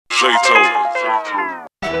Started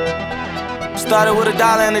with $1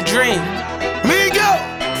 and a dream. Migo!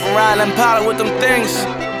 From riding Impala with them things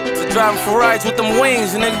to driving Ferraris with them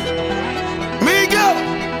wings, nigga. Migo!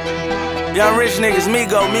 Young rich niggas,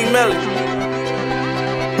 Migo, Meek Millie.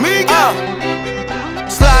 Migo!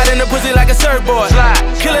 Slide in the pussy like a surfboard.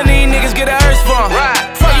 Killing these niggas, get a hearse for 'em.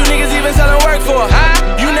 Fuck you niggas even selling work for.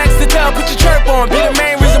 You next to tell, put your chirp on. Be the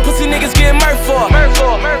main reason pussy niggas getting murked for.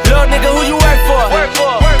 Little nigga, who you work for?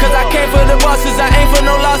 Cause I came for the bosses, I ain't for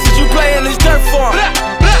no losses. You playin' this dirt for 'em.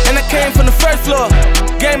 And I came from the first floor.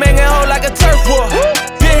 Game hanging hoe like a turf war.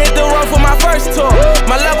 Didn't hit the road for my first tour.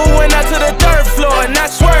 My level went out to the third floor and I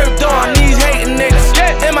swerved on these hating niggas.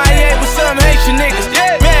 MIA with some Haitian niggas.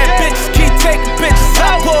 Bad bitches keep taking pictures. I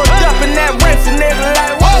pulled up in that rent and nigga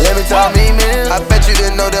like, whoa. Let me tell me, man. I bet you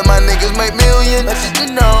didn't know that my niggas make millions. But you did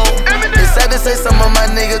know. It's sad to say some of my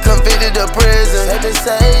niggas convicted to prison. Sad to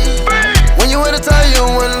say. When you in a time, you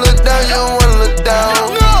don't wanna look down, you don't wanna look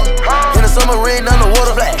down. In the summer rain on the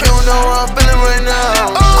water, you don't know how I'm feeling right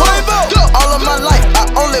now. All of my life, I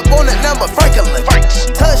only wanted number Franklin.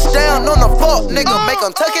 Touchdown on the floor, nigga, make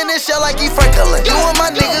him tuck in his shell like he Franklin. You and my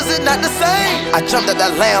niggas is not the same. I jumped at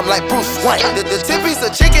that lamb like Bruce Wayne. The 10 piece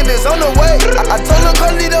of chicken is on the way. I told him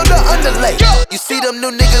Carlito the underlay. You see them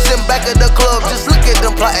new niggas in back of the club, just look at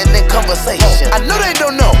them plotting in conversation. I know they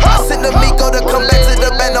don't know. I sent the Migo to come back to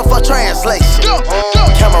the band for translation.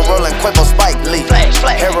 Camera rolling, Quavo, Spike Lee.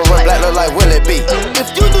 Heroin black look like Will It Be. If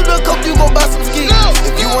you do the coke, you gon' buy some skis.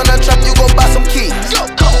 If you wanna trap, you gon' buy some keys.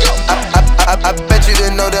 I bet you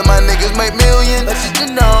didn't know that my niggas make millions. But you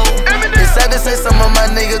didn't know. It's sad to say some of my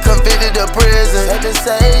niggas convicted to prison. Sad to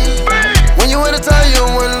say. When you in a time, you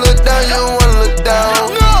don't wanna look down, you don't wanna look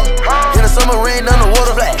down. In the summer rain on the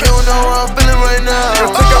water, you don't know how I'm feeling right now.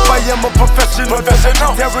 I am a professional.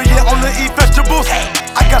 Vegetarian, only eat vegetables.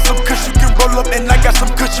 I got some kush you can roll up and I got some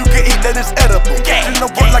kush you can eat that is edible. You know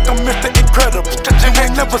what, like I'm Mr. Incredible. You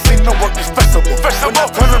ain't never seen no work is festival. When I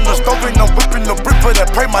turn on the stove, ain't no whipping no brick for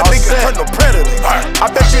that pray my nigga turn no predator.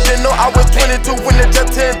 I bet you didn't know I was 22 when it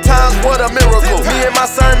just 10 times, what a miracle. Me and my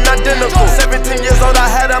son identical. 17 years old, I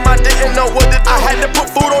had him, I didn't know what to do. I had to put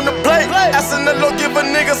food on the plate. Asking the Lord, give a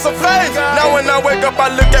nigga some faith. Now when I wake up, I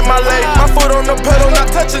look at my leg. My foot on the pedal,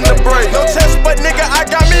 not touching the brake. No chest, but nigga, I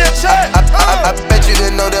got me a check. I bet you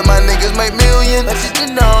didn't know that my niggas make millions. But you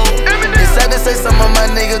didn't know. It's sad to say some of my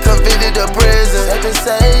niggas convicted to